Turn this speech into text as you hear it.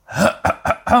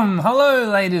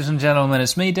Hello, ladies and gentlemen.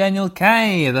 It's me, Daniel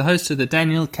K, the host of the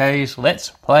Daniel K's Let's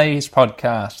Plays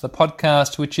podcast, the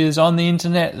podcast which is on the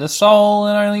internet, the sole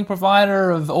and only provider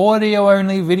of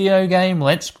audio-only video game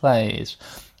Let's Plays.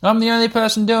 I'm the only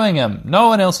person doing them. No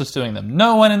one else is doing them.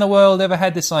 No one in the world ever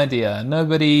had this idea.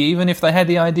 Nobody, even if they had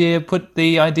the idea, put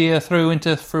the idea through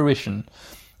into fruition.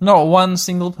 Not one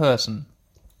single person.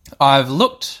 I've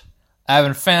looked. I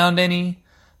haven't found any.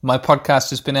 My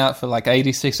podcast has been out for like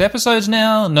 86 episodes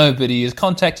now. Nobody has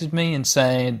contacted me and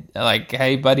saying, like,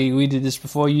 hey, buddy, we did this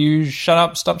before you. Shut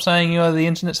up. Stop saying you are the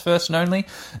internet's first and only.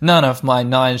 None of my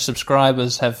 9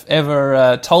 subscribers have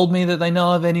ever told me that they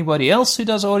know of anybody else who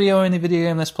does audio-only video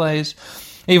game Let's Plays.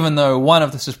 Even though one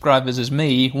of the subscribers is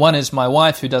me, one is my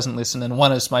wife who doesn't listen, and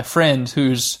one is my friend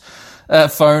whose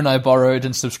phone I borrowed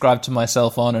and subscribed to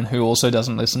myself on and who also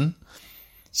doesn't listen.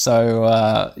 So,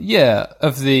 of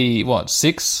the,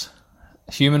 6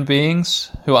 human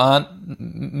beings who aren't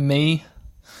me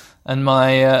and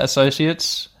my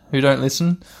associates who don't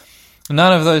listen,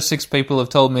 none of those 6 people have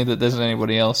told me that there's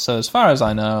anybody else. So as far as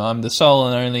I know, I'm the sole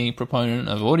and only proponent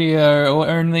of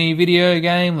audio-only video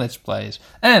game Let's Plays.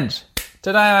 And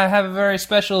today I have a very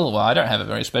special, I don't have a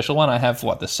very special one. I have,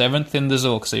 the 7th in the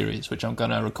Zork series, which I'm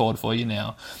going to record for you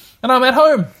now. And I'm at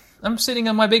home. I'm sitting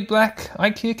on my big black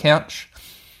IKEA couch.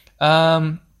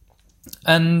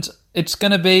 And it's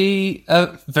going to be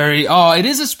it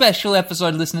is a special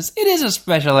episode, listeners. It is a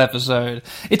special episode.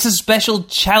 It's a special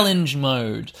challenge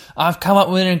mode. I've come up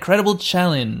with an incredible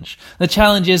challenge. The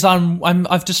challenge is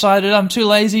I've decided I'm too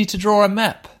lazy to draw a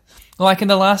map. Like in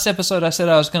the last episode, I said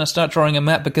I was going to start drawing a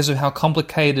map because of how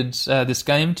complicated this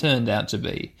game turned out to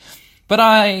be. But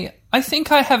I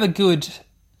think I have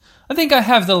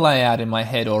the layout in my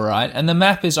head all right, and the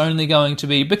map is only going to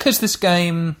be, because this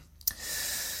game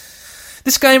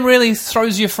really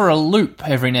throws you for a loop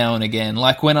every now and again.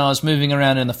 Like when I was moving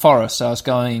around in the forest, I was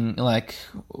going like,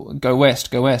 go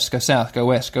west, go west, go south, go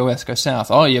west, go west, go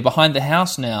south. Oh, you're behind the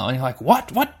house now. And you're like,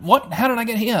 what? How did I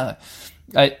get here?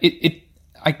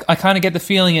 I kind of get the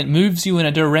feeling it moves you in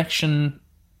a direction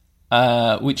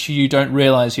which you don't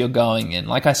realize you're going in.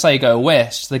 Like I say go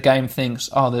west, the game thinks,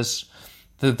 there's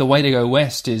the way to go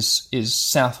west is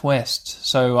southwest.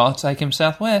 So I'll take him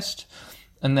southwest.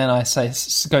 And then I say,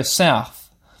 go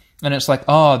south. And it's like,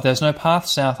 there's no path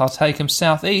south. I'll take him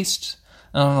southeast.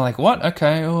 And I'm like, what?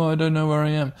 Okay. I don't know where I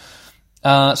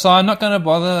am. So I'm not going to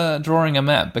bother drawing a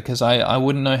map because I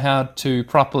wouldn't know how to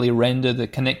properly render the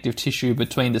connective tissue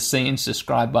between the scenes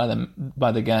described by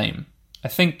the game. I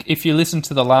think if you listen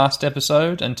to the last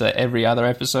episode and to every other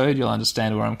episode, you'll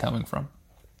understand where I'm coming from.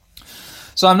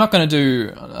 So I'm not going to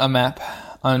do a map.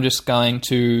 I'm just going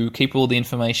to keep all the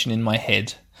information in my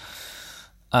head.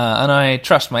 And I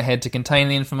trust my head to contain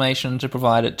the information to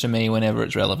provide it to me whenever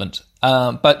it's relevant.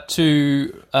 But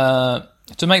to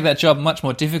make that job much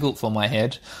more difficult for my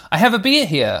head, I have a beer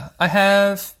here. I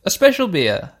have a special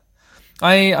beer.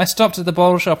 I stopped at the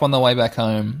bottle shop on the way back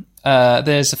home.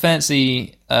 There's a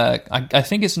fancy, I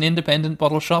think it's an independent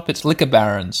bottle shop. It's Liquor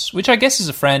Barons, which I guess is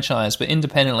a franchise, but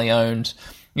independently owned.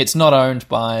 It's not owned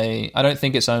by, I don't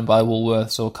think it's owned by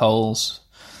Woolworths or Coles,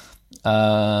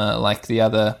 like the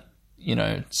other,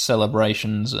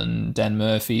 Celebrations and Dan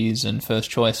Murphy's and First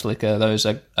Choice Liquor. Those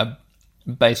are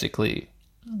basically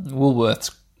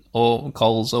Woolworths or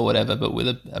Coles or whatever, but with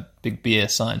a big beer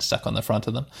sign stuck on the front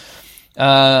of them.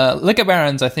 Liquor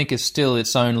Barons, I think, is still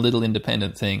its own little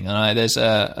independent thing.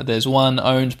 There's one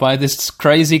owned by this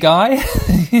crazy guy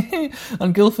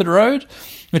on Guildford Road,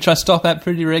 which I stop at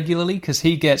pretty regularly because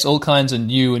he gets all kinds of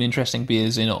new and interesting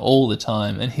beers in all the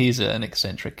time, and he's an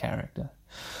eccentric character.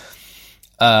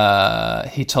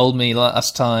 He told me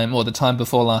last time, or the time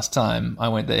before last time I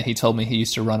went there, he told me he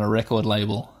used to run a record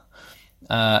label.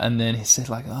 And then he said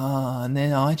and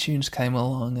then iTunes came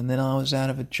along and then I was out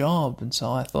of a job. And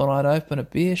so I thought I'd open a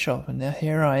beer shop and now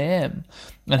here I am.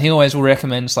 And he always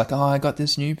recommends I got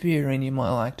this new beer and you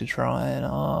might like to try it.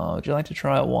 Would you like to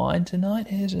try a wine tonight?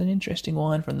 Here's an interesting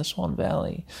wine from the Swan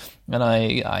Valley. And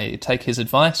I take his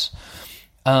advice.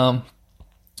 And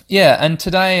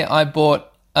today I bought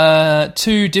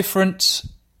two different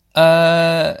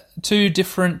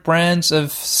brands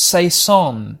of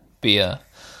Saison beer.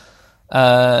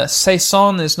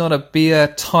 Saison is not a beer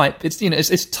type. It's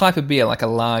it's a type of beer like a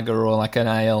lager or like an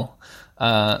ale,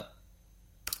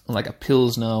 like a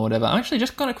pilsner or whatever. I'm actually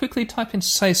just going to quickly type in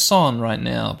Saison right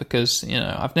now because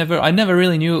I never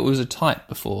really knew it was a type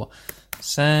before.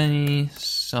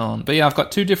 Saison. But yeah, I've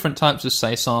got two different types of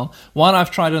Saison. One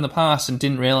I've tried in the past and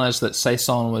didn't realize that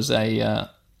Saison was a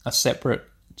separate.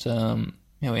 Here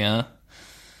we are.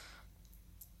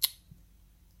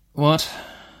 What?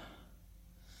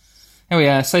 Here we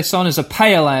are. Saison is a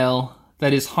pale ale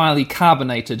that is highly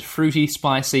carbonated, fruity,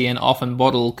 spicy, and often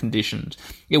bottle conditioned.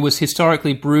 It was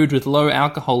historically brewed with low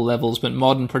alcohol levels, but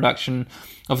modern production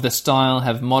of the style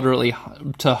have moderately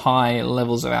to high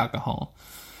levels of alcohol.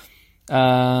 There's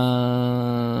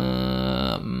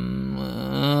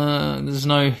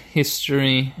no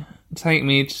history. Take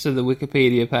me to the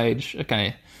Wikipedia page.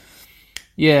 Okay.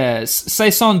 Yeah,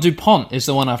 Saison DuPont is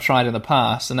the one I've tried in the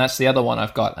past, and that's the other one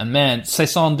I've got. And man,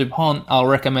 Saison DuPont, I'll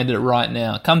recommend it right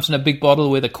now. It comes in a big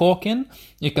bottle with a cork in.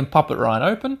 You can pop it right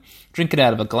open, drink it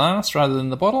out of a glass rather than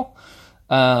the bottle.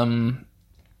 Here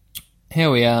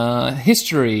we are.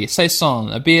 History.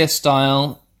 Saison, a beer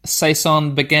style.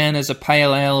 Saison began as a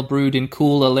pale ale brewed in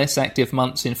cooler, less active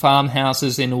months in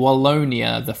farmhouses in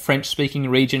Wallonia, the French-speaking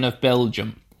region of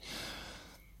Belgium.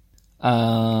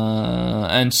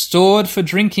 And stored for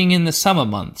drinking in the summer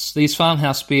months. These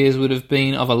farmhouse beers would have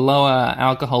been of a lower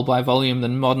alcohol by volume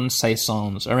than modern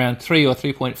saisons, around 3 or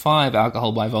 3.5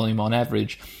 alcohol by volume on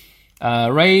average,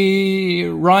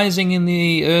 rising in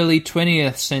the early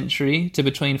 20th century to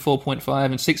between 4.5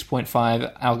 and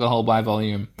 6.5 alcohol by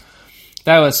volume.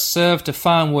 They were served to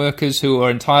farm workers who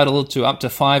were entitled to up to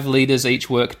 5 litres each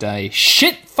workday.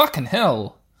 Shit! Fucking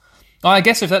hell! Oh, I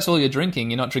guess if that's all you're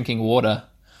drinking, you're not drinking water.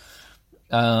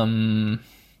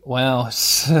 Wow.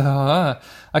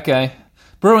 Okay.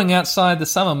 Brewing outside the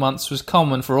summer months was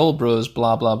common for all brewers,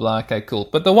 blah, blah, blah. Okay, cool.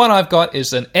 But the one I've got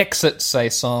is an Exit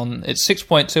Saison. It's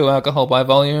 6.2 alcohol by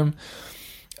volume.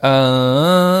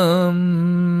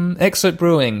 Exit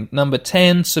Brewing, number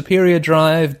 10, Superior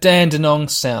Drive, Dandenong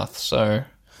South. So,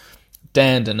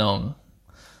 Dandenong.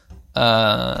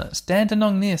 Is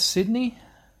Dandenong near Sydney?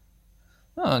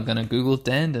 Oh, I'm going to Google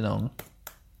Dandenong.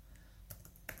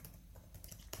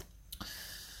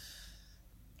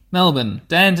 Melbourne.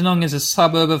 Dandenong is a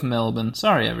suburb of Melbourne.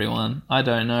 Sorry, everyone. I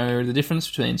don't know the difference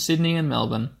between Sydney and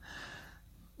Melbourne.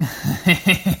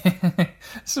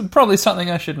 It's probably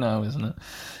something I should know, isn't it?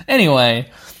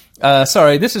 Anyway,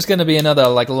 sorry, this is going to be another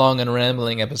long and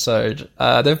rambling episode.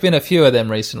 There have been a few of them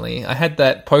recently. I had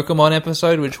that Pokemon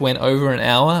episode, which went over an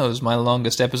hour. It was my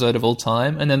longest episode of all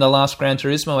time. And then the last Gran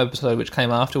Turismo episode, which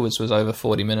came afterwards, was over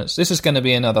 40 minutes. This is going to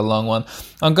be another long one.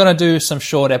 I'm going to do some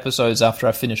short episodes after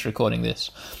I finish recording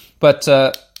this. But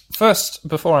first,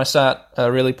 before I start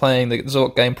really playing the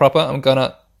Zork game proper, I'm going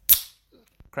to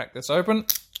crack this open.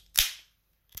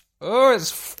 Oh,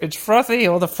 it's frothy.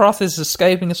 All the froth is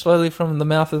escaping slowly from the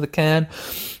mouth of the can.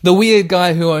 The weird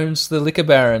guy who owns the Liquor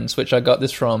Barons, which I got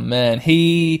this from, man,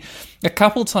 he, a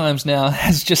couple times now,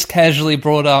 has just casually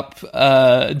brought up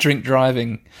drink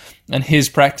driving and his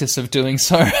practice of doing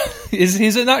so.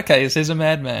 He's a nutcase. He's a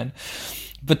madman.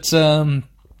 But,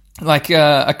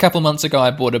 a couple months ago,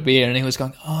 I bought a beer, and he was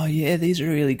going, "Oh yeah, these are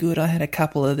really good. I had a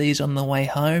couple of these on the way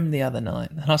home the other night."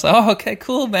 And I was like, "Oh, okay,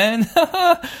 cool, man."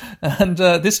 And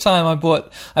this time, I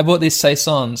bought these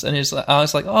saisons, and I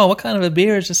was like, "Oh, what kind of a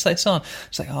beer is a saison?"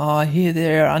 It's like, "Oh, I hear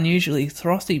they're unusually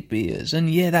frothy beers,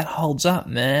 and yeah, that holds up,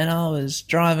 man. I was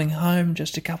driving home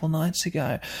just a couple nights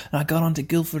ago, and I got onto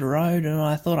Guildford Road, and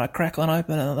I thought I'd crack one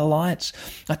open at the lights.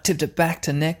 I tipped it back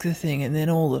to neck the thing, and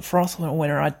then all the froth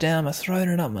went right down my throat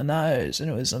and up my nose, and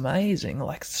it was amazing,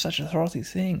 such a frothy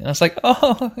thing." And I was like,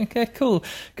 "Oh, okay, cool,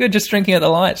 good, just drinking at the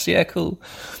lights, yeah, cool."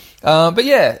 But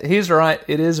yeah, he's right,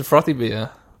 it is a frothy beer.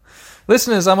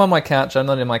 Listeners, I'm on my couch, I'm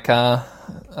not in my car,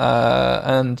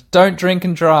 and don't drink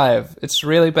and drive. It's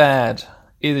really bad.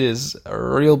 It is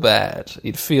real bad.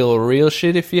 You'd feel real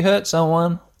shit if you hurt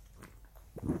someone.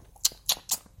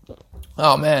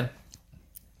 Oh man.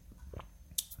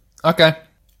 Okay,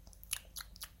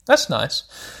 that's nice.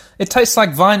 It tastes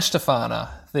like Weihenstephaner,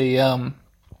 the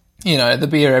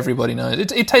beer everybody knows.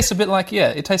 It tastes a bit like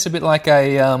a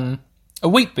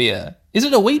wheat beer. Is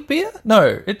it a wheat beer?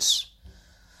 No, I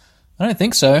don't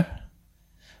think so.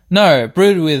 No,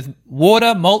 brewed with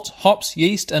water, malt, hops,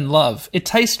 yeast, and love. It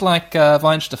tastes like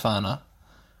Weihenstephaner,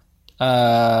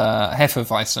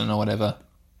 Hefeweizen or whatever.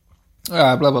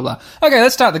 Blah, blah, blah. Okay,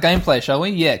 let's start the gameplay, shall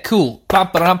we? Yeah, cool.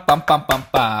 Starting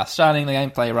the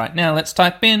gameplay right now. Let's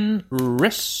type in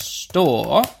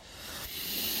restore.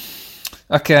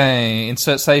 Okay,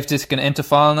 insert save disk and enter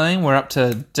file name. We're up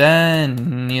to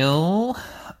Daniel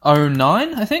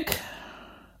 09, I think.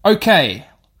 Okay.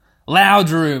 Loud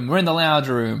room. We're in the loud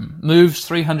room. Moves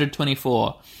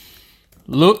 324.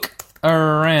 Look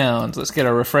around. Let's get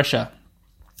a refresher.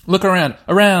 Look around.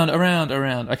 Around.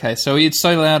 Okay, so it's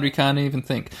so loud we can't even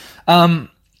think.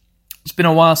 It's been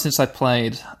a while since I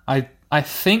played. I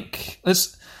think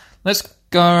let's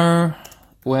go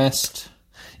west.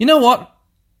 You know what?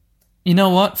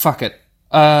 Fuck it.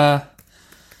 I'm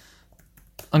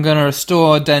gonna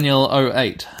restore Daniel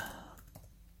 08.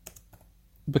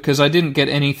 because I didn't get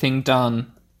anything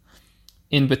done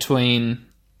in between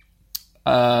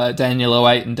Daniel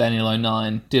 08 and Daniel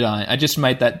 09, did I? I just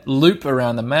made that loop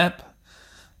around the map,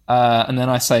 and then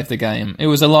I saved the game. It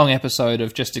was a long episode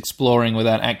of just exploring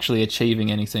without actually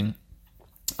achieving anything.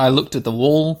 I looked at the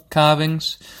wall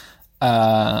carvings.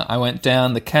 I went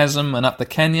down the chasm and up the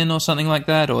canyon or something like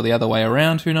that, or the other way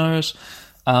around, who knows.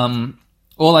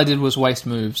 All I did was waste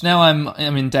moves. Now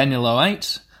I'm in Daniel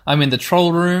 08. I'm in the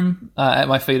troll room. At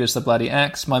my feet is the bloody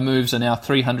axe. My moves are now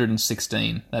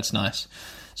 316. That's nice.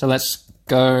 So let's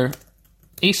go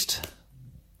east.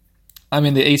 I'm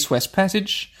in the east-west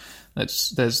passage.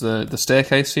 There's the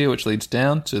staircase here, which leads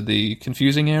down to the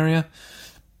confusing area.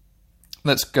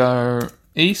 Let's go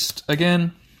east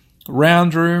again.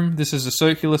 Round room. This is a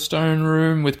circular stone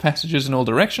room with passages in all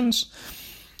directions.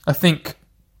 I think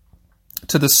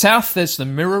to the south there's the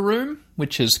mirror room,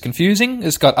 which is confusing.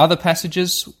 It's got other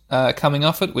passages coming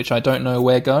off it, which I don't know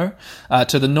where go.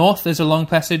 To the north there's a long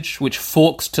passage which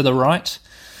forks to the right.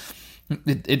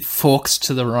 It forks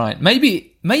to the right.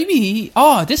 Maybe,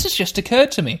 this has just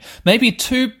occurred to me. Maybe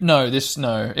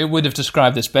it would have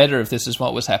described this better if this is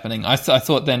what was happening. I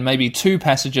thought then maybe two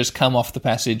passages come off the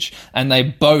passage and they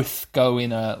both go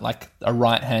in a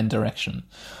right-hand direction.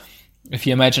 If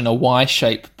you imagine a Y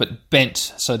shape but bent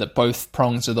so that both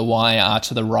prongs of the Y are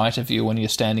to the right of you when you're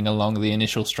standing along the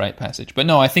initial straight passage. But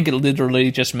no, I think it literally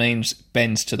just means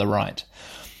bends to the right.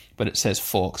 But it says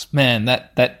forks. Man,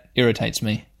 that irritates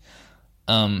me.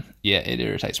 It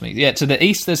irritates me. Yeah, to the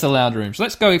east there's the loud rooms.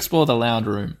 Let's go explore the loud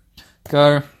room.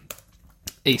 Go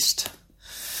east.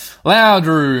 Loud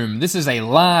room. This is a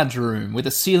large room with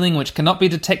a ceiling which cannot be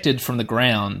detected from the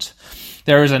ground.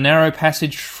 There is a narrow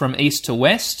passage from east to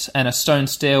west and a stone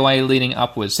stairway leading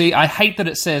upwards. See, I hate that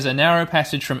it says a narrow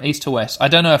passage from east to west. I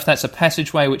don't know if that's a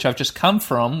passageway which I've just come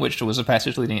from, which was a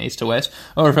passage leading east to west,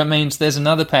 or if it means there's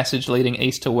another passage leading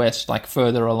east to west, like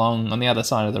further along on the other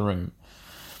side of the room.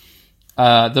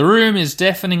 The room is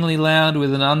deafeningly loud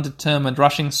with an undetermined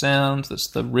rushing sound. That's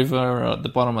the river at the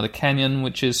bottom of the canyon,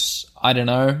 which is, I don't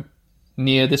know,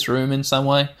 near this room in some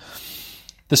way.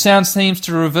 The sound seems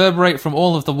to reverberate from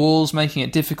all of the walls, making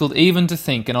it difficult even to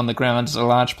think, and on the ground is a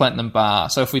large platinum bar.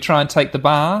 So if we try and take the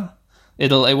bar,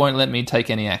 it won't let me take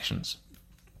any actions.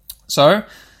 So,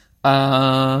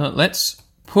 let's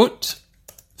put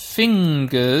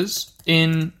fingers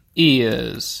in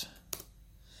ears.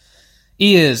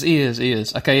 Ears.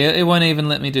 Okay, it won't even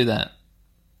let me do that.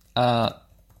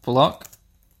 Block.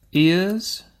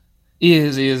 Ears.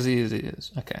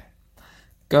 Okay.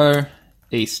 Go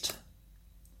east.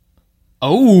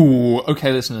 Oh,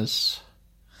 okay, listeners.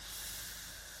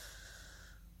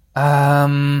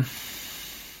 My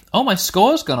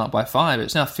score's gone up by 5.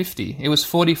 It's now 50. It was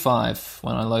 45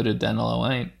 when I loaded Daniel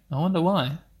 08. I wonder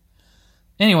why.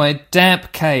 Anyway,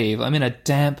 damp cave. I'm in a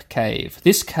damp cave.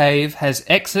 This cave has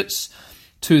exits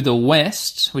to the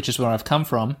west, which is where I've come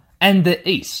from, and the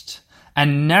east,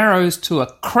 and narrows to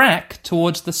a crack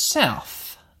towards the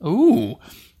south. Ooh,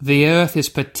 the earth is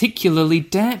particularly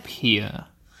damp here.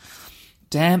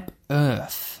 Damp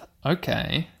earth.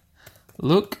 Okay.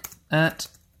 Look at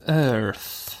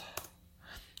earth.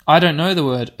 I don't know the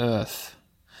word earth.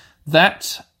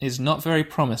 That is not very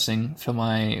promising for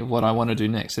what I want to do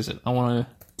next, is it? I want to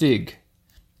dig.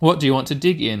 What do you want to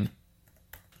dig in?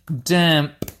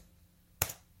 Damp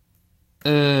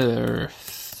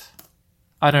earth.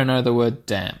 I don't know the word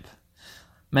damp.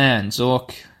 Man,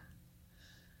 Zork.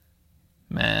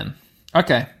 Man.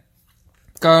 Okay.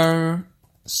 Go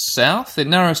south. It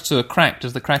narrows to a crack.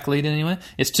 Does the crack lead anywhere?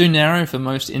 It's too narrow for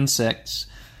most insects.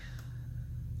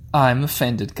 I'm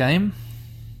offended, game.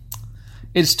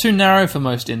 It's too narrow for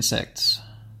most insects.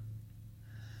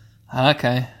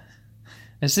 Okay.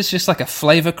 Is this just like a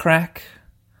flavor crack?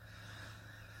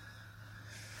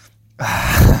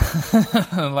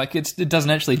 Like it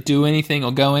doesn't actually do anything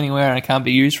or go anywhere and it can't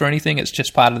be used for anything. It's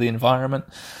just part of the environment.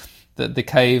 The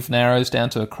cave narrows down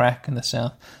to a crack in the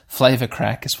south. Flavor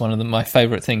crack is one of my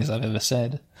favourite things I've ever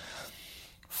said.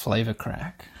 Flavor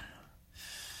crack.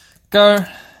 Go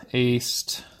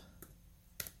east.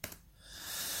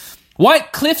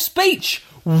 White Cliffs Beach.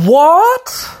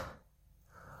 What?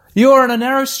 You're on a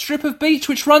narrow strip of beach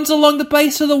which runs along the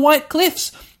base of the White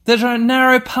Cliffs. There's a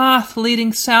narrow path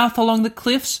leading south along the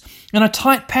cliffs and a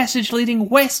tight passage leading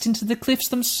west into the cliffs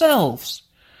themselves.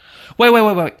 Wait.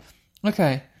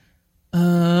 Okay.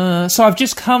 So I've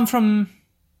just come from...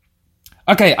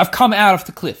 Okay, I've come out of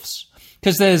the cliffs.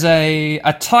 Because there's a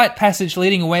tight passage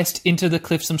leading west into the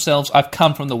cliffs themselves. I've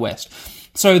come from the west.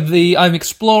 So I'm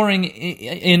exploring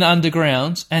in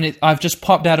underground, and I've just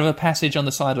popped out of a passage on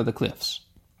the side of the cliffs.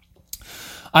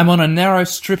 I'm on a narrow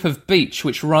strip of beach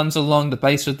which runs along the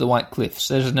base of the White Cliffs.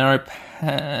 There's a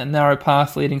narrow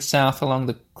path leading south along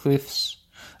the cliffs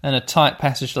and a tight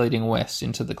passage leading west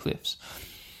into the cliffs.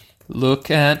 Look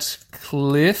at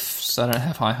cliffs. I don't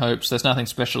have high hopes. There's nothing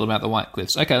special about the White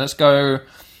Cliffs. Okay, let's go.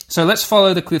 So let's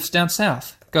follow the cliffs down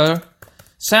south. Go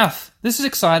south. This is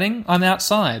exciting. I'm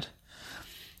outside.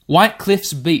 White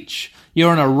Cliffs Beach.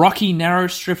 You're on a rocky, narrow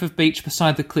strip of beach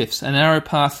beside the cliffs. A narrow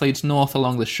path leads north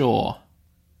along the shore.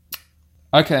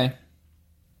 Okay.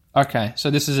 So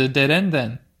this is a dead end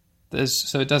then.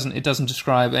 So it doesn't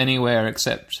describe anywhere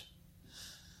except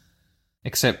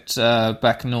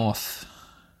back north,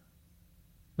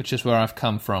 which is where I've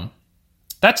come from.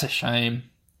 That's a shame.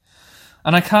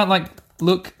 And I can't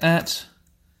look at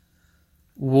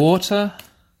water.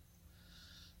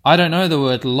 I don't know the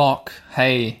word lock.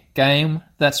 Hey, game.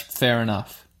 That's fair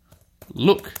enough.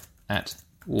 Look at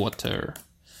water.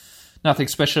 Nothing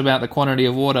special about the quantity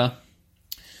of water.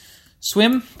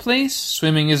 Swim, please.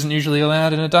 Swimming isn't usually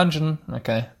allowed in a dungeon.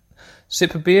 Okay.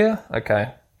 Sip a beer.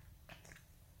 Okay.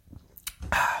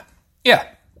 Yeah.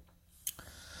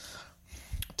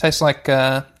 Tastes like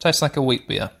a wheat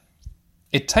beer.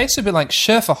 It tastes a bit like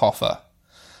Schäferhofer.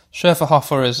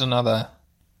 Schäferhofer is another,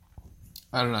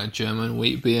 I don't know, German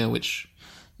wheat beer, which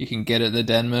you can get at the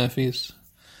Dan Murphy's.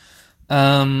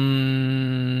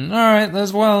 Alright,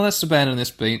 let's abandon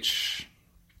this beach.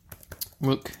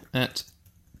 Look at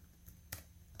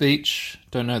beach.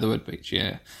 Don't know the word beach,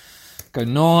 yeah. Go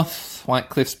north, White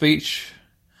Cliffs Beach.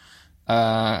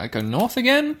 Go north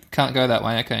again? Can't go that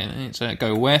way, okay. So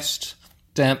go west,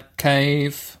 Damp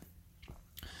Cave.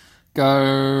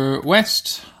 Go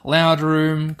west, Loud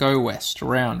Room. Go west,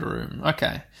 Round Room.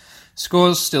 Okay.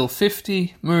 Scores still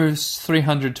 50, moves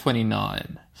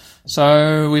 329.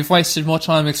 So we've wasted more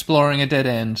time exploring a dead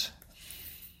end.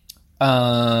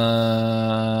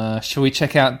 Shall we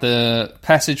check out the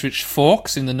passage which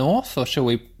forks in the north, or shall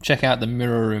we check out the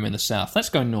mirror room in the south? Let's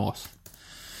go north.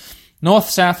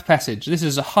 North-south passage. This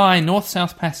is a high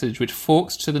north-south passage which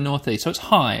forks to the northeast. So it's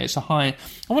high. It's a high. I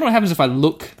wonder what happens if I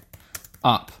look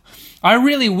up. I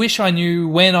really wish I knew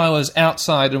when I was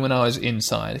outside and when I was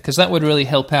inside, because that would really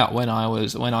help out when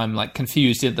I'm like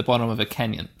confused at the bottom of a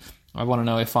canyon. I want to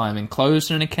know if I'm enclosed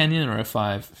in a canyon or if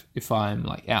I'm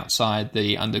like outside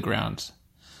the underground.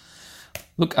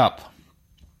 Look up.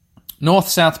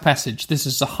 North-south passage. This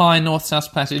is a high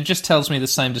north-south passage. It just tells me the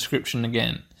same description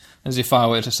again, as if I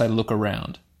were to say look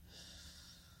around.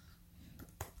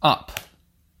 Up.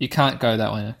 You can't go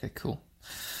that way. Okay, cool.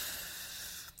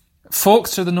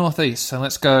 Forks to the northeast, so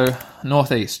let's go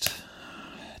northeast.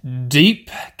 Deep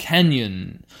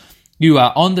canyon. You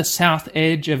are on the south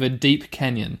edge of a deep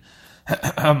canyon.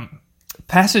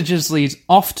 Passages lead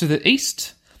off to the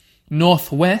east,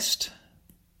 northwest,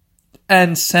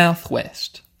 and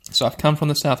southwest. So I've come from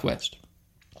the southwest.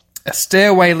 A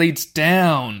stairway leads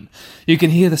down. You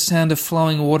can hear the sound of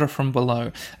flowing water from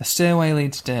below. A stairway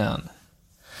leads down.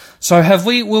 So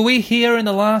were we here in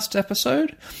the last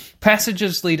episode?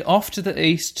 Passages lead off to the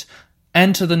east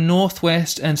and to the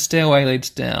northwest, and stairway leads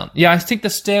down. Yeah, I think the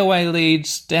stairway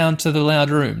leads down to the Loud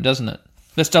Room, doesn't it?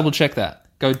 Let's double check that.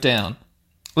 Go down.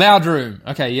 Loud Room.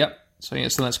 Okay, yep. So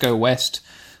let's go west.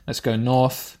 Let's go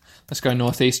north. Let's go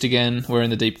northeast again. We're in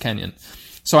the deep canyon.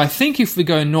 So I think if we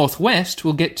go northwest,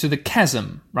 we'll get to the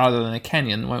chasm rather than a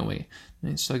canyon, won't we?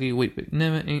 Eat soggy Weet-Bix.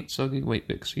 Never eat soggy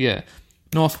Weet-Bix. Yeah.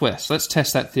 Northwest. Let's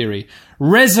test that theory.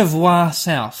 Reservoir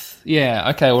south. Yeah,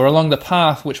 okay, we're along the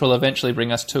path which will eventually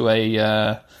bring us to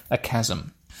a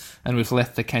chasm. And we've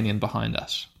left the canyon behind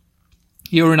us.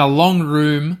 You're in a long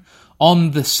room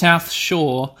on the south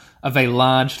shore of a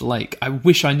large lake. I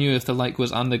wish I knew if the lake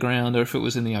was underground or if it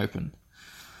was in the open.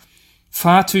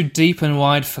 Far too deep and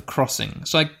wide for crossing.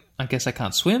 So I guess I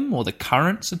can't swim, or the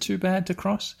currents are too bad to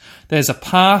cross. There's a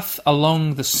path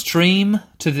along the stream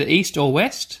to the east or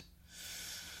west.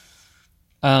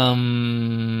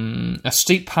 A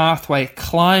steep pathway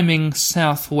climbing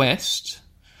southwest.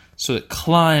 So it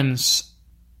climbs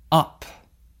up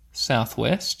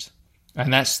southwest.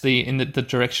 And that's in the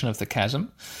direction of the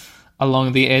chasm.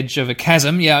 Along the edge of a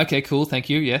chasm. Yeah, okay, cool, thank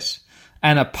you, yes.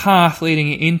 And a path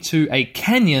leading into a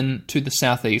canyon to the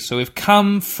southeast. So we've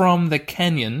come from the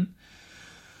canyon.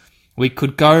 We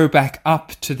could go back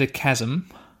up to the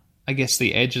chasm. I guess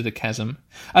the edge of the chasm.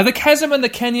 Are the chasm and the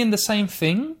canyon the same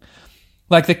thing?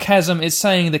 Like the chasm is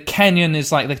saying the canyon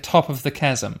is like the top of the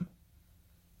chasm.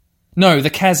 No,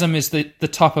 the chasm is the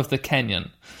top of the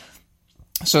canyon.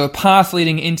 So a path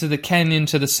leading into the canyon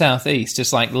to the southeast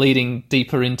is like leading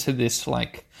deeper into this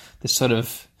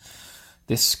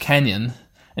canyon.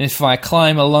 And if I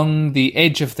climb along the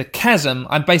edge of the chasm,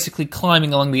 I'm basically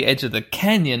climbing along the edge of the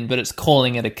canyon, but it's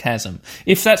calling it a chasm.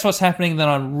 If that's what's happening, then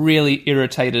I'm really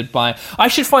irritated by... I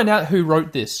should find out who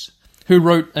wrote this. Who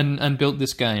wrote and built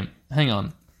this game. Hang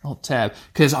on. Alt tab.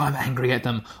 Because I'm angry at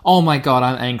them. Oh my god,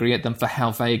 I'm angry at them for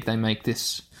how vague they make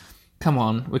this. Come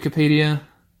on, Wikipedia.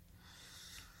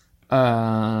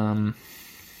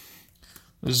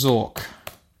 Zork.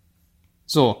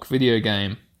 Zork, video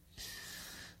game.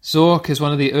 Zork is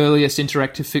one of the earliest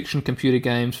interactive fiction computer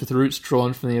games with roots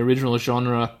drawn from the original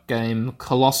genre game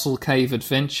Colossal Cave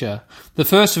Adventure. The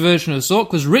first version of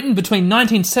Zork was written between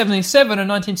 1977 and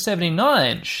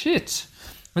 1979. Shit.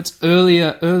 That's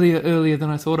earlier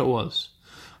than I thought it was.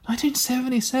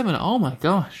 1977, oh my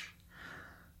gosh.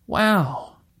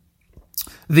 Wow.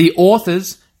 The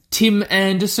authors, Tim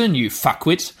Anderson, you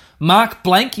fuckwit. Mark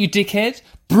Blank, you dickhead.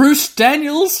 Bruce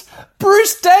Daniels,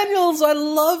 I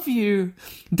love you.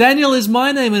 Daniel is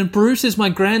my name and Bruce is my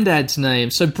granddad's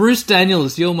name. So Bruce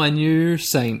Daniels, you're my new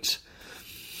saint.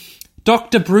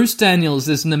 Dr. Bruce Daniels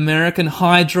is an American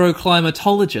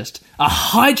hydroclimatologist. A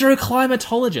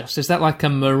hydroclimatologist? Is that like a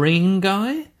marine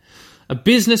guy? A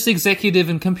business executive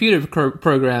and computer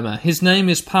programmer. His name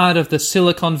is part of the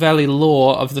Silicon Valley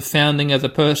lore of the founding of the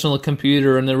personal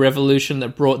computer and the revolution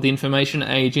that brought the information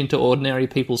age into ordinary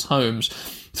people's homes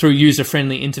through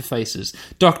user-friendly interfaces.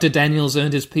 Dr. Daniels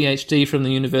earned his PhD from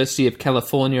the University of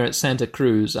California at Santa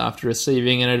Cruz after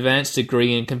receiving an advanced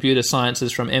degree in computer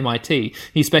sciences from MIT.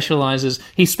 He specializes,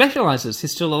 he's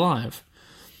still alive.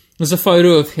 There's a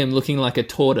photo of him looking like a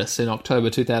tortoise in October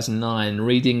 2009,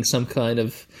 reading some kind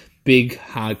of big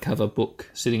hardcover book,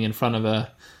 sitting in front of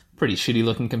a pretty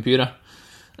shitty-looking computer.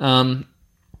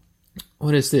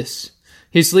 What is this?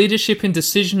 His leadership in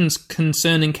decisions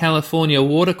concerning California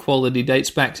water quality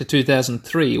dates back to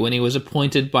 2003, when he was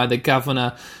appointed by the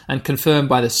governor and confirmed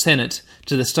by the Senate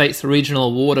to the state's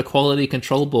Regional Water Quality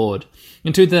Control Board.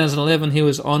 In 2011, he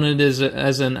was honored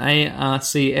as an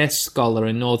ARCS scholar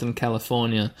in Northern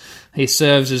California. He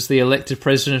serves as the elected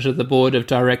president of the board of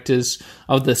directors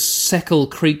of the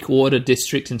Seckel Creek Water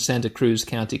District in Santa Cruz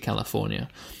County, California.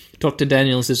 Dr.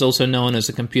 Daniels is also known as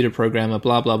a computer programmer,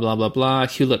 blah, blah, blah, blah, blah,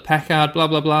 Hewlett-Packard, blah,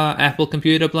 blah, blah, Apple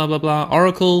Computer, blah, blah, blah,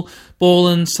 Oracle,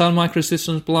 Borland, Sun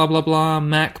Microsystems, blah, blah, blah,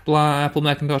 Mac, blah, Apple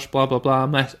Macintosh, blah, blah, blah,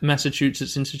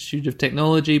 Massachusetts Institute of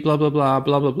Technology, blah, blah, blah,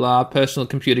 blah, blah, blah, personal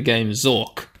computer game,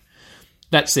 Zork.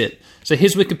 That's it. So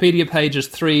his Wikipedia page is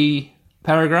 3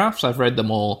 paragraphs. I've read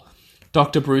them all.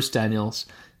 Dr. Bruce Daniels.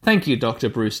 Thank you, Dr.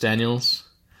 Bruce Daniels.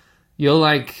 You're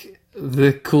like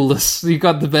the coolest. You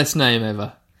got the best name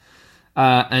ever.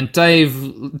 And Dave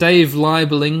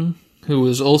Liebeling, who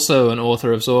was also an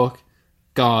author of Zork.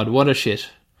 God, what a shit.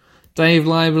 Dave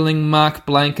Liebeling, Mark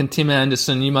Blank, and Tim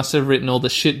Anderson, you must have written all the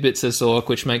shit bits of Zork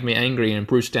which make me angry, and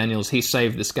Bruce Daniels, he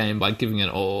saved this game by giving it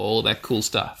all that cool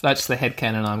stuff. That's the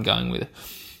headcanon I'm going with.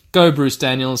 Go, Bruce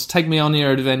Daniels, take me on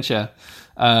your adventure.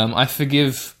 I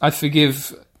forgive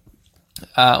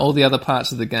all the other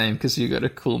parts of the game because you got a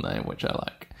cool name, which I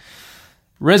like.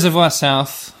 Reservoir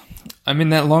South. I'm in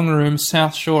that long room,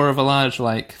 south shore of a large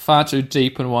lake, far too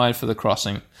deep and wide for the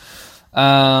crossing.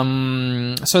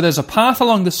 So there's a path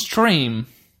along the stream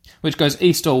which goes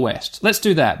east or west. Let's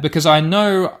do that, because I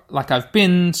know, like, I've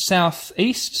been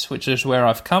southeast, which is where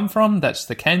I've come from, that's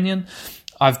the canyon.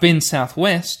 I've been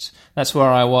southwest, that's where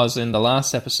I was in the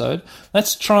last episode.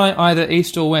 Let's try either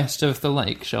east or west of the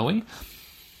lake, shall we?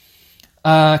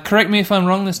 Correct me if I'm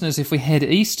wrong, listeners, if we head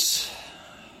east...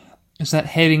 Is that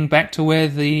heading back to where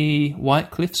the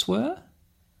White Cliffs were?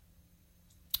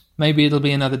 Maybe it'll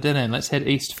be another dead end. Let's head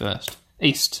east first.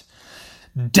 East.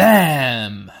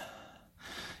 Dam!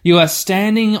 You are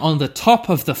standing on the top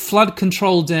of the flood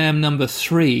control dam number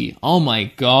 3. Oh my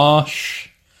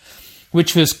gosh.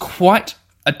 Which was quite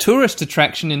a tourist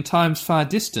attraction in times far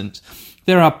distant.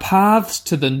 There are paths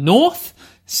to the north,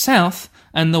 south,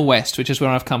 and the west, which is where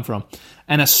I've come from,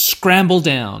 and a scramble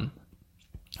down.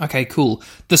 Okay, cool.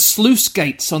 The sluice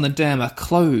gates on the dam are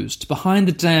closed. Behind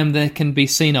the dam there can be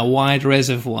seen a wide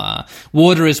reservoir.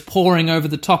 Water is pouring over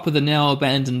the top of the now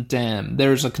abandoned dam.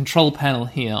 There is a control panel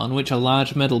here on which a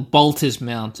large metal bolt is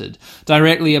mounted.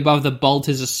 Directly above the bolt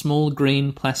is a small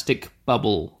green plastic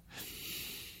bubble.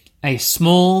 A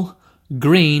small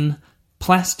green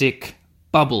plastic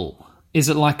bubble. Is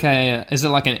it like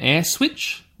an air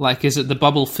switch? Like, is it the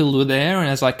bubble filled with air, and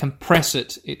as I compress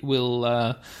it,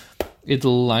 it'll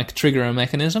like trigger a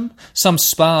mechanism? Some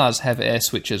spas have air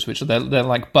switches, which they're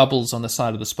like bubbles on the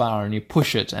side of the spa, and you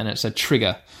push it and it's a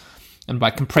trigger. And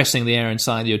by compressing the air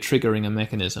inside, you're triggering a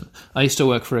mechanism. I used to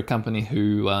work for a company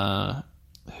who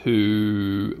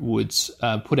would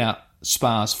put out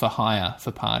spas for hire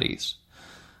for parties.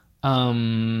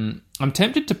 I'm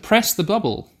tempted to press the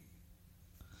bubble,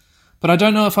 but I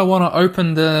don't know if I want to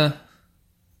open the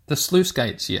sluice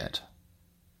gates yet.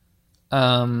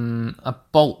 A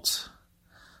bolt.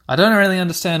 I don't really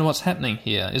understand what's happening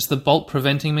here. Is the bolt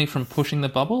preventing me from pushing the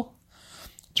bubble?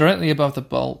 Directly above the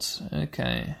bolt.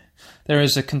 Okay. There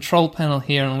is a control panel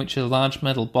here on which a large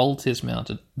metal bolt is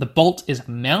mounted. The bolt is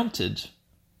mounted?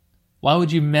 Why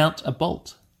would you mount a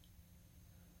bolt?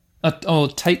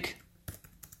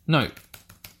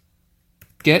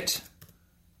 Get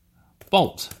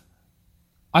bolt.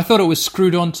 I thought it was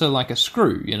screwed onto like a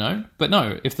screw, you know? But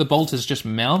no, if the bolt is just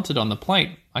mounted on the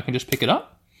plate, I can just pick it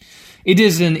up. It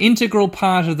is an integral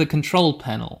part of the control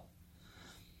panel.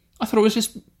 I thought it was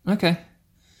just... Okay.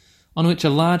 On which a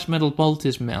large metal bolt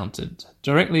is mounted.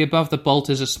 Directly above the bolt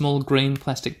is a small green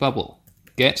plastic bubble.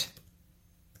 Get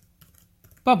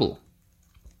bubble.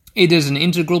 It is an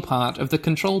integral part of the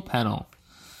control panel.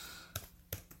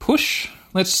 Push.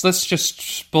 Let's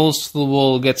just balls to the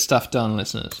wall, get stuff done,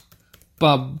 listeners.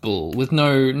 Bubble, with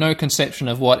no conception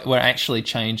of what we're actually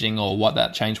changing or what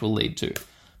that change will lead to.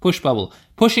 Push bubble.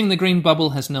 Pushing the green bubble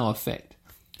has no effect.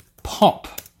 Pop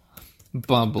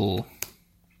bubble.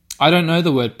 I don't know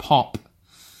the word pop.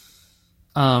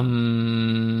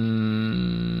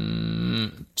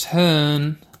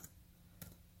 Turn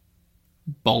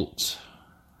bolt.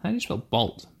 How do you spell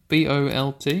bolt?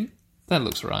 B-O-L-T? That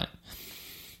looks right.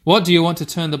 What do you want to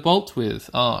turn the bolt with?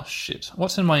 Oh, shit.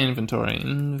 What's in my inventory?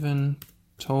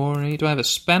 Inventory. Do I have a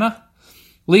spanner?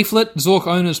 Leaflet, Zork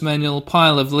owner's manual,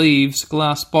 pile of leaves,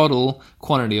 glass bottle,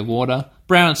 quantity of water,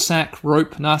 brown sack,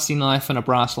 rope, nasty knife, and a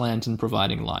brass lantern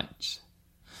providing light.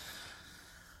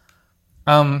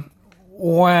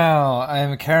 Wow,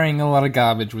 I'm carrying a lot of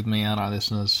garbage with me, aren't I,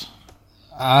 listeners?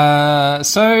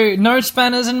 So, no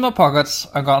spanners in my pockets.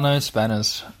 I got no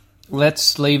spanners.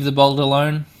 Let's leave the bolt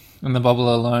alone, and the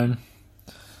bubble alone.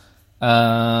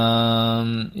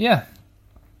 Yeah.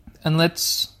 And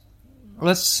let's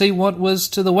see what was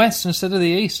to the west instead of the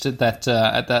east at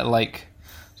that lake.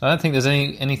 So I don't think there's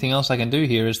anything else I can do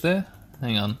here, is there?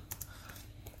 Hang on.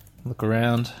 Look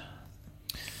around.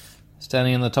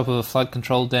 Standing on the top of a flood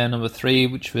control dam number 3,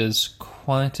 which was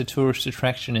quite a tourist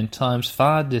attraction in times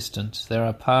far distant. There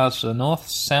are paths to the north,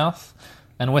 south,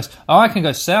 and west. Oh, I can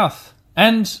go south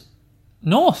and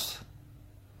north.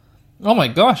 Oh my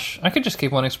gosh, I could just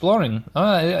keep on exploring. Oh,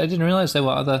 I didn't realize there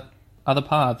were other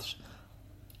paths.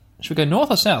 Should we go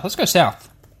north or south? Let's go south.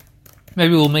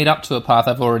 Maybe we'll meet up to a path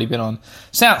I've already been on.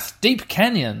 South, Deep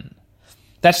Canyon.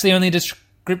 That's the only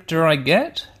descriptor I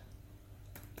get?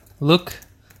 Look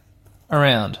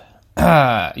around.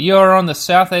 You're on the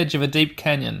south edge of a deep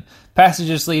canyon.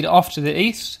 Passages lead off to the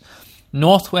east.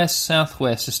 Northwest,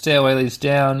 southwest. A stairway leads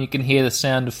down. You can hear the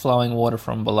sound of flowing water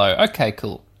from below. Okay,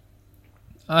 cool.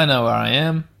 I know where I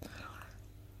am.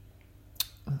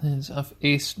 There's off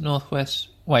east, northwest.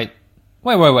 Wait.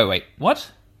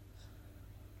 What?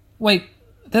 Wait,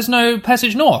 there's no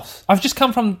passage north. I've just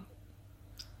come from...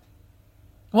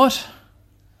 What?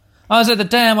 I was at the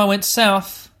dam, I went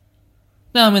south.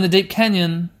 Now I'm in the deep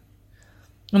canyon.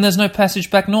 And there's no passage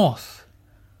back north.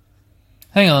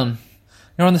 Hang on.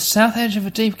 You're on the south edge of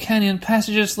a deep canyon.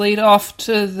 Passages lead off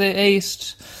to the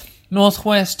east,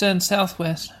 northwest, and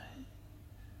southwest.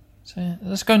 So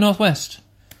let's go northwest.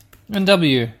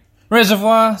 NW.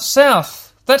 Reservoir,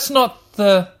 south. That's not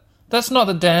the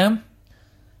dam.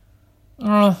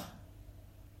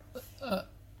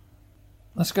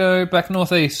 Let's go back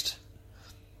northeast.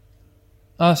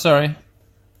 Oh, sorry.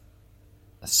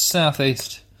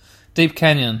 Southeast. Deep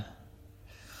canyon.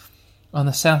 On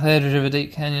the south edge of a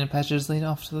deep canyon, passages lead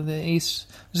off to the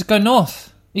east. Let's go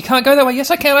north. You can't go that way.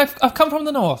 Yes, I can. I've come from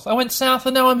the north. I went south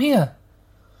and now I'm here.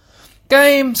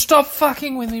 Game, stop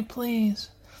fucking with me, please.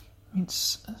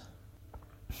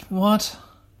 What?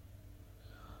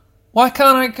 Why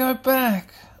can't I go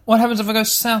back? What happens if I go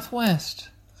southwest?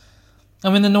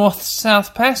 I'm in the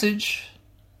north-south passage.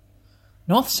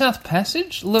 North-south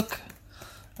passage? Look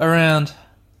around.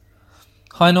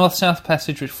 High north-south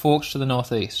passage which forks to the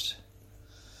northeast.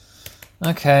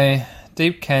 Okay,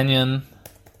 deep canyon.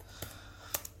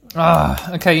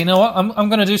 Okay, you know what? I'm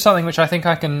going to do something which I think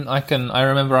I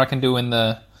remember I can do in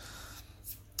the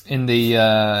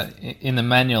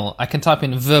manual. I can type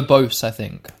in verbose, I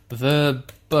think.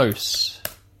 Verbose.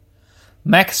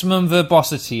 Maximum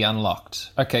verbosity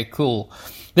unlocked. Okay, cool.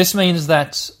 This means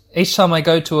that each time I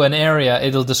go to an area,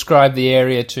 it'll describe the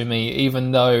area to me,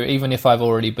 even if I've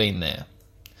already been there.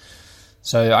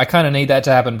 So I kind of need that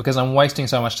to happen because I'm wasting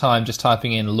so much time just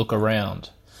typing in look around.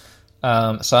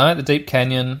 So I'm at the deep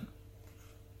canyon.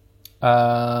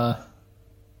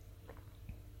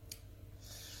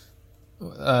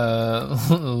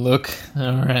 look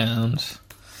around.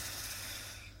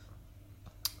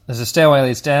 There's a stairway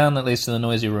leads down that leads to the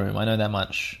noisy room. I know that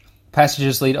much.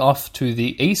 Passages lead off to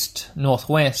the east,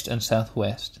 northwest, and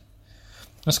southwest.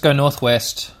 Let's go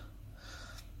northwest.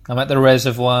 I'm at the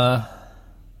reservoir.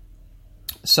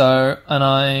 So, and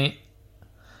I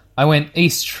went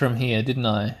east from here, didn't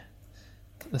I?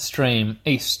 The stream,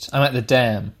 east. I'm at the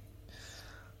dam.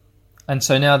 And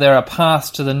so now there are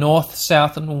paths to the north,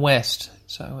 south, and west.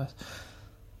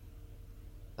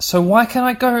 So why can't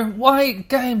I go? Why,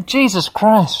 game? Jesus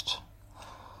Christ.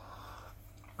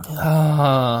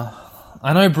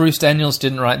 I know Bruce Daniels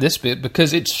didn't write this bit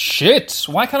because it's shit.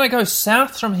 Why can't I go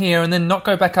south from here and then not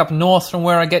go back up north from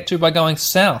where I get to by going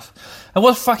south? And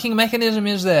what fucking mechanism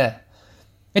is there?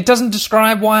 It doesn't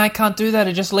describe why I can't do that.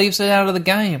 It just leaves it out of the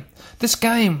game. This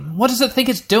game, what does it think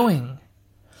it's doing?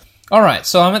 Alright,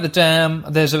 so I'm at the dam.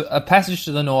 There's a passage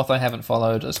to the north I haven't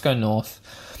followed. Let's go north.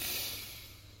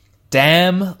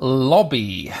 Dam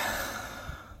lobby.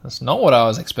 That's not what I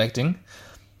was expecting.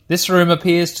 This room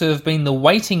appears to have been the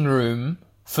waiting room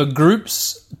for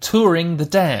groups touring the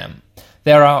dam.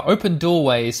 There are open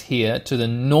doorways here to the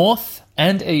north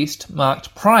and east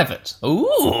marked private.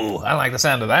 Ooh, I like the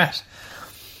sound of that.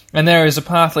 And there is a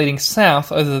path leading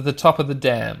south over the top of the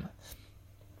dam.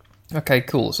 Okay,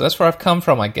 cool. So that's where I've come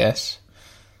from, I guess.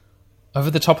 Over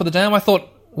the top of the dam? I thought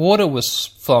water was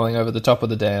flowing over the top of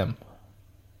the dam.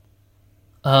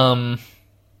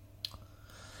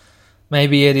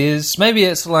 Maybe it is. Maybe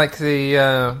it's like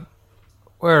the,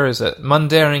 where is it?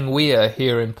 Mundaring Weir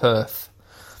here in Perth.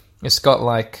 It's got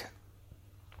like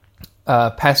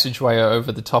a passageway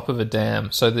over the top of a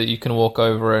dam so that you can walk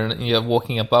over and you're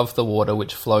walking above the water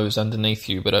which flows underneath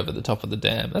you but over the top of the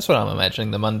dam. That's what I'm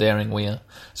imagining, the Mundaring Weir.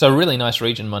 So a really nice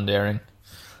region, Mundaring.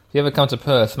 If you ever come to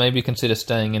Perth, maybe consider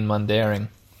staying in Mundaring.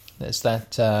 There's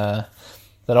that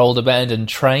old abandoned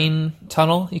train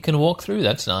tunnel you can walk through.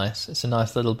 That's nice. It's a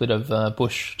nice little bit of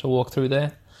bush to walk through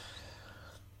there.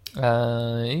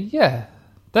 Yeah.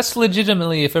 That's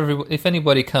legitimately, if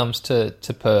anybody comes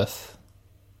to Perth,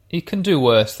 you can do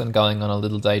worse than going on a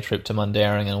little day trip to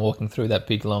Mundaring and walking through that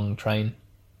big long train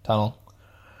tunnel.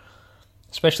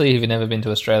 Especially if you've never been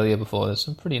to Australia before. There's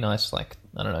some pretty nice, like,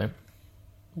 I don't know,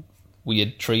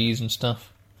 weird trees and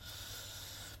stuff.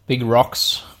 Big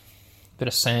rocks. Bit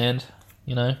of sand,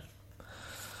 you know.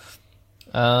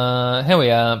 Here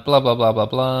we are. Blah, blah, blah, blah,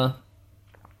 blah.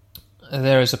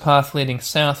 There is a path leading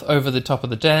south over the top of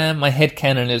the dam. My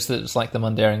headcanon is that it's like the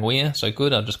Mundaring Weir, so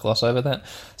good, I'll just gloss over that.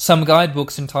 Some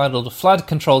guidebooks entitled Flood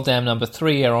Control Dam Number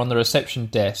 3 are on the reception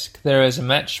desk. There is a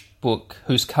matchbook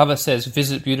whose cover says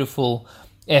Visit Beautiful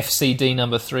FCD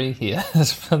Number 3 here.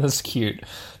 That's cute.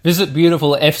 Visit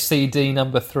Beautiful FCD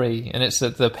Number 3, and it's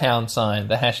at the pound sign,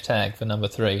 the hashtag for number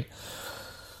 3,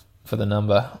 for the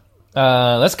number.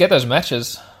 Let's get those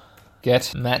matches.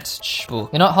 Get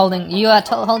matchbook. You're not holding... You are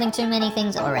holding too many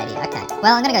things already. Okay.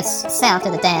 Well, I'm going to go south to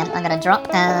the dam. I'm going to drop...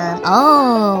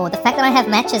 oh, the fact that I have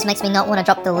matches makes me not want to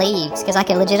drop the leaves, because I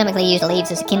could legitimately use leaves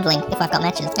as a kindling if I've got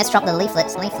matches. Let's drop the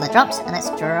leaflets. Leaflet dropped, and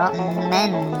let's drop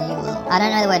manual. I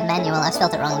don't know the word manual. I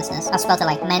spelled it wrong, listeners. I spelled it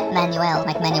like manuel,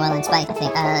 like Manuel in space, I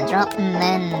think. Drop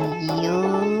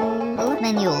manual.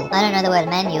 Manual. I don't know the word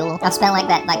manual. I spelled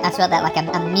that like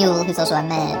a mule who's also a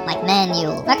man. Like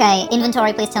manual. Okay,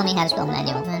 inventory, please tell me how to spell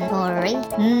manual. Inventory.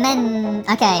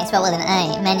 Okay, spelled with an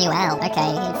A. Manual.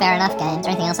 Okay, fair enough, game. Is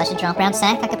there anything else I should drop? Brown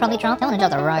sack I could probably drop. I don't want to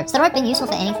drop the rope. Has the rope been useful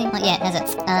for anything? Not yet, has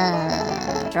it?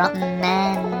 Drop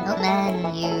manual.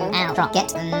 Drop.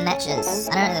 Get matches.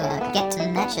 I don't know the word. Get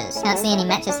matches. Can't see any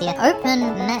matches here. Open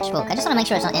matchbook. I just want to make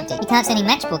sure it's not empty. You can't see any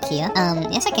matchbook here.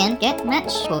 Yes I can. Get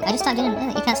matchbook. I just typed in,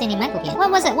 you can't see any matchbook here. What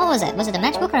was it? Was it a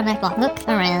matchbook or a matchbook? Look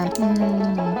around.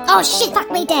 Oh shit, fuck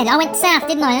me dead. I went south,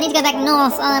 didn't I? I need to go back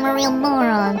north. I'm a real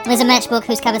moron. There's a matchbook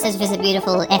whose cover says Visit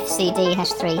Beautiful FCD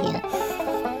 #3 here.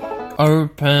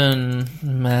 Open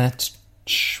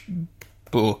matchbook.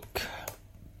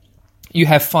 You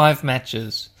have 5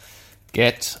 matches.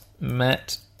 Get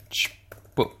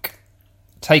matchbook.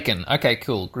 Taken. Okay,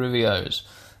 cool. Groovios.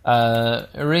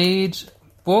 Read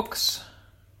books.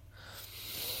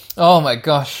 Oh my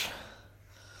gosh.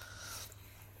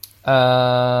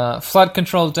 Flood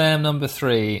Control Dam Number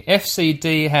 3.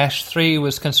 FCD #3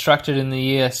 was constructed in the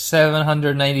year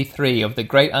 783 of the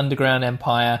Great Underground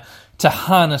Empire to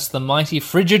harness the mighty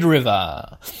Frigid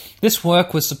River. This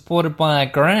work was supported by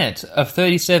a grant of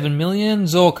 37 million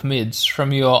Zorkmids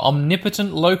from your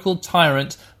omnipotent local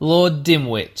tyrant, Lord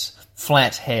Dimwit,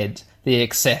 Flathead the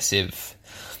Excessive.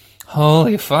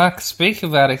 Holy fuck, speak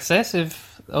about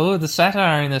excessive. Oh, the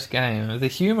satire in this game. The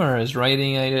humour is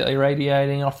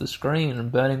irradiating off the screen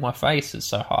and burning my face. It's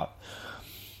so hot.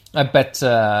 I bet,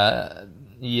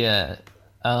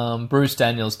 Bruce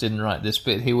Daniels didn't write this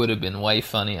bit. He would have been way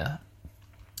funnier.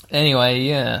 Anyway,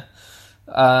 yeah.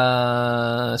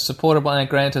 Supported by a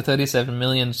grant of 37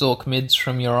 million Zork mids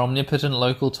from your omnipotent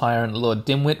local tyrant, Lord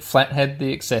Dimwit Flathead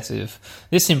the Excessive.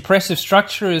 This impressive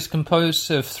structure is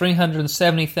composed of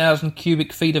 370,000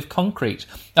 cubic feet of concrete.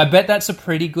 I bet that's a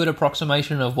pretty good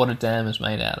approximation of what a dam is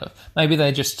made out of. Maybe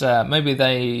they just,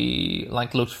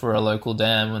 looked for a local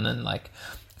dam and then,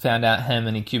 found out how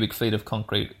many cubic feet of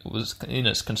concrete was in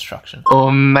its construction.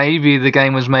 Or maybe the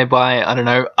game was made by, I don't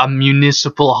know, a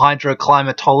municipal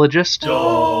hydroclimatologist.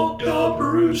 Dr.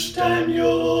 Bruce Daniels.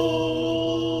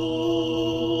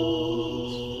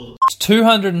 It's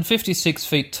 256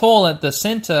 feet tall at the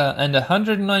centre and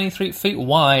 193 feet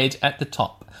wide at the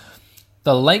top.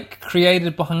 The lake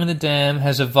created behind the dam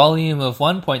has a volume of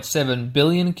 1.7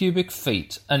 billion cubic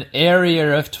feet, an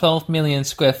area of 12 million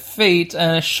square feet,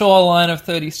 and a shoreline of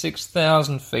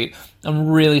 36,000 feet. I'm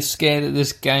really scared that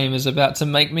this game is about to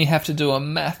make me have to do a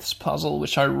maths puzzle,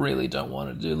 which I really don't want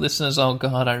to do. Listeners, oh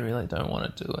god, I really don't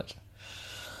want to do it.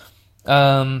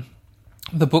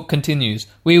 The book continues.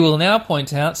 We will now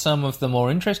point out some of the more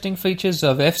interesting features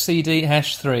of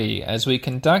FCD-3 as we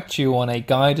conduct you on a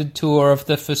guided tour of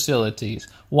the facilities.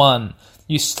 1.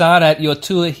 You start at your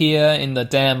tour here in the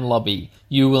dam lobby.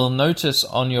 You will notice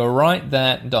on your right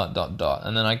that... And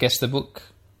then I guess the book,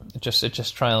 it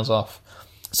just trails off.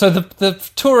 So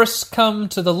the tourists come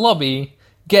to the lobby,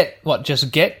 get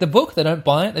the book? They don't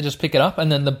buy it, they just pick it up, and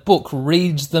then the book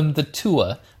reads them the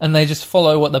tour, and they just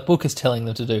follow what the book is telling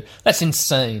them to do. That's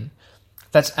insane.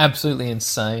 That's absolutely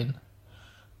insane.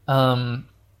 More?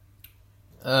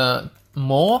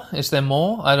 Is there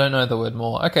more? I don't know the word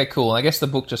more. Okay, cool. I guess the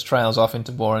book just trails off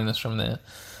into boringness from there.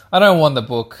 I don't want the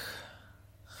book.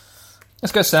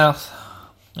 Let's go south.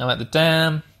 I'm at the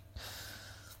dam.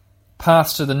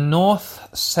 Paths to the north,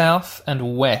 south,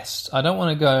 and west. I don't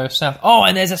want to go south. Oh,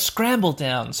 and there's a scramble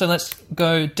down. So let's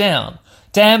go down.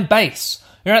 Dam base.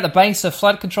 You're at the base of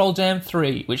Flood Control Dam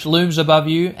 3, which looms above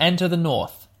you and to the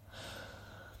north.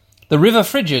 The River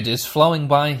Frigid is flowing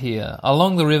by here.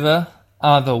 Along the river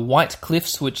are the white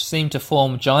cliffs which seem to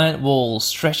form giant walls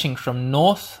stretching from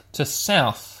north to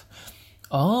south.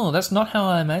 Oh, that's not how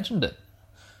I imagined it.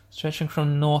 Stretching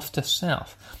from north to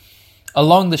south.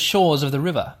 Along the shores of the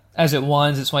river, as it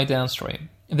winds its way downstream.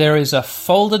 There is a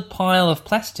folded pile of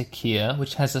plastic here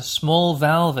which has a small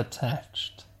valve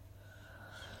attached.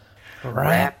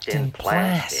 Wrapped in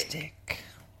plastic.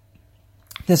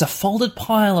 There's a folded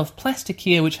pile of plastic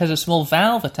here which has a small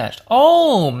valve attached.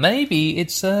 Oh, maybe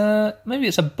it's a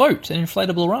boat, an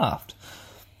inflatable raft.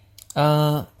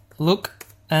 Look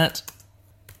at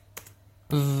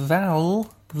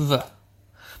valve.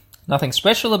 Nothing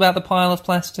special about the pile of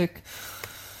plastic.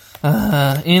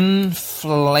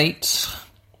 Inflate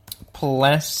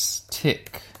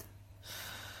plastic.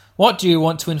 What do you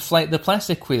want to inflate the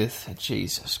plastic with?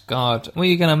 Jesus God. Were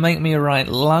you going to make me write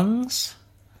lungs?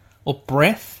 Or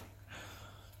breath?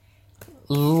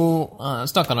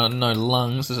 It's not going to know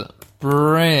lungs, is it?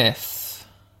 Breath.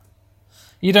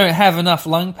 You don't have enough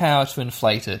lung power to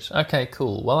inflate it. Okay,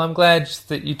 cool. Well, I'm glad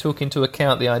that you took into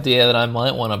account the idea that I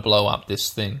might want to blow up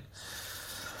this thing.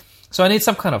 So I need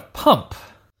some kind of pump.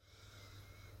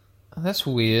 That's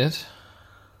weird.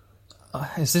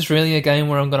 Is this really a game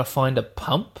where I'm going to find a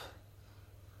pump?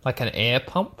 Like an air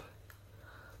pump?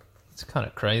 It's kind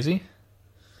of crazy.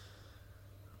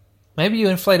 Maybe you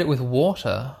inflate it with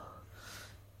water.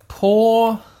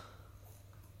 Pour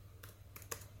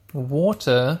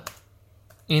water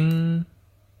in...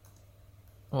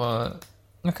 Well,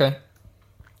 okay.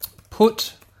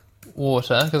 Put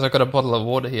water, because I've got a bottle of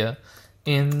water here,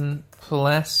 in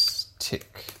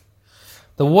plastic.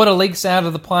 The water leaks out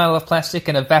of the pile of plastic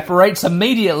and evaporates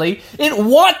immediately. It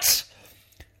what?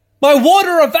 My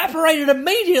water evaporated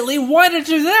immediately? Why did it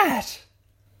do that?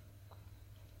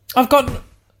 I've got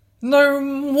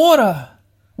no water.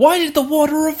 Why did the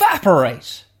water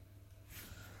evaporate?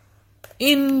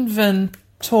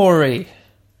 Inventory.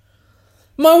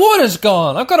 My water's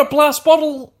gone. I've got a glass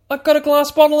bottle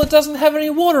that doesn't have any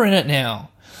water in it now.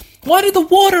 Why did the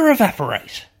water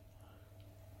evaporate?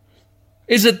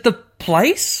 Is it the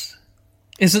place?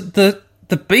 Is it the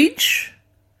beach?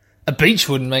 A beach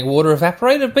wouldn't make water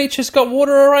evaporate. A beach has got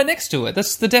water right next to it.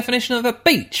 That's the definition of a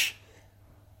beach.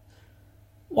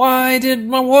 Why did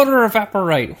my water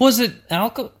evaporate? Was it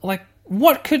alcohol? Like,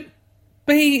 what could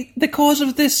be the cause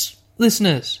of this,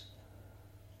 listeners?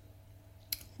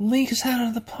 Leaks out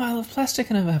of the pile of plastic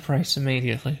and evaporates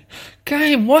immediately.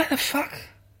 Game, what the fuck?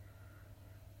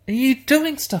 Are you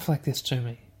doing stuff like this to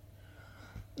me?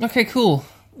 Okay, cool.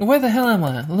 Where the hell am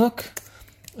I? Look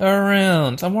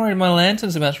around. I'm worried my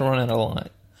lantern's about to run out of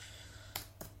light.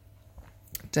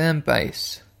 Damn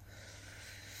base.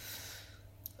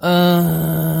 So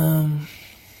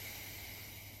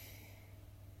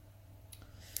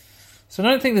I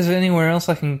don't think there's anywhere else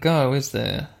I can go, is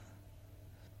there?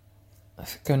 I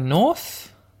could go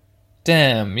north?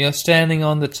 Damn, you're standing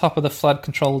on the top of the flood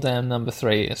control dam number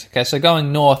 3. Okay, so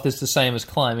going north is the same as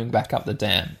climbing back up the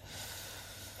dam.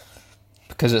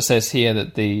 Because it says here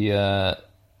that the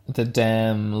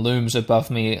dam looms above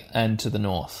me and to the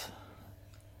north.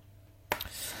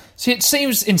 See, it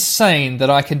seems insane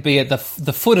that I can be at the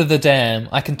foot of the dam,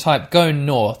 I can type go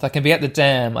north, I can be at the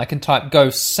dam, I can type go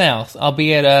south, I'll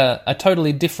be at a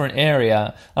totally different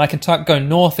area, and I can type go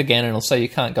north again and it'll say you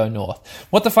can't go north.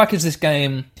 What the fuck is this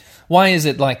game? Why is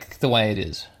it like the way it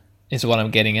is what I'm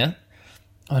getting at.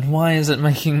 And why is it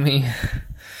making me...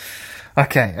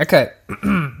 Okay.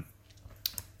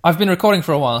 I've been recording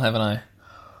for a while, haven't I?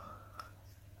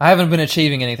 I haven't been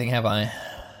achieving anything, have I?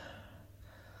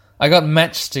 I got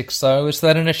matchsticks, though. Is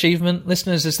that an achievement?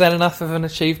 Listeners, is that enough of an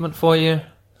achievement for you?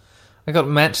 I got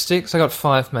matchsticks. I got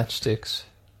 5 matchsticks.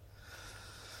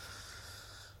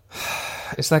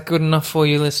 Is that good enough for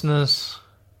you, listeners?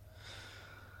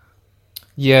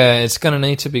 Yeah, it's going to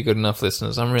need to be good enough,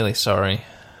 listeners. I'm really sorry.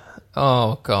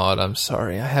 Oh, God, I'm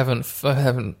sorry. I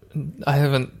haven't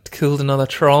killed another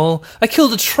troll. I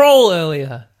killed a troll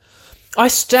earlier. I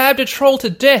stabbed a troll to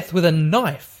death with a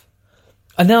knife.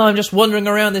 And now I'm just wandering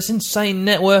around this insane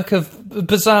network of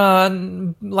bizarre,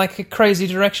 like, crazy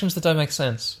directions that don't make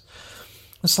sense.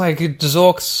 It's like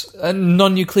Zork's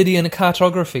non-Euclidean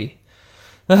cartography.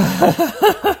 That's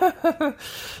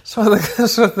what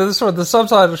the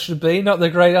subtitle should be, not The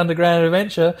Great Underground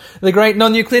Adventure, The Great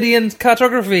Non-Euclidean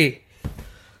Cartography.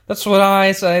 That's what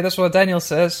I say, that's what Daniel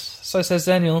says. So says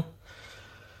Daniel.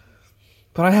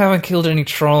 But I haven't killed any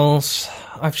trolls.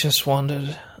 I've just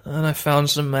wandered. And I found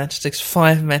some matchsticks.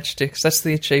 5 matchsticks. That's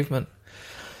the achievement.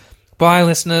 Bye,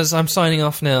 listeners. I'm signing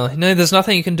off now. No, there's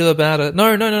nothing you can do about it.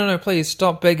 No. Please,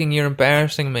 stop begging. You're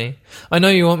embarrassing me. I know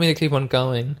you want me to keep on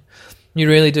going. You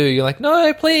really do. You're like,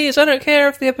 no, please, I don't care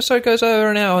if the episode goes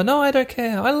over an hour. No, I don't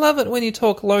care. I love it when you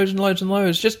talk loads and loads and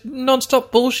loads. Just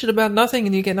non-stop bullshit about nothing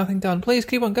and you get nothing done. Please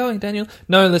keep on going, Daniel.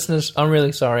 No, listeners, I'm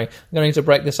really sorry. I'm going to need to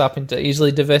break this up into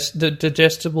easily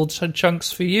digestible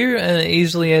chunks for you and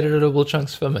easily editable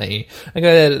chunks for me. I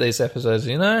got to edit these episodes,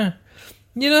 you know?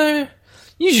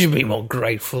 You should be more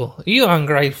grateful. You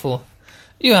ungrateful.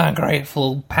 You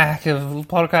ungrateful pack of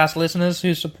podcast listeners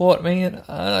who support me and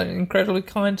are incredibly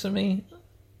kind to me.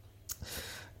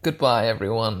 Goodbye,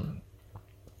 everyone.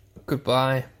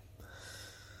 Goodbye.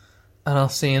 And I'll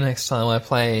see you next time I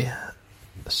play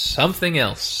something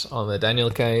else on the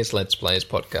Daniel K's Let's Plays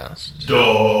podcast.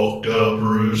 Dr.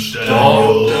 Bruce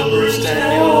Daniel. Dr. Bruce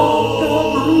Daniel.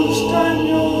 Dr. Bruce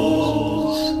Daniel.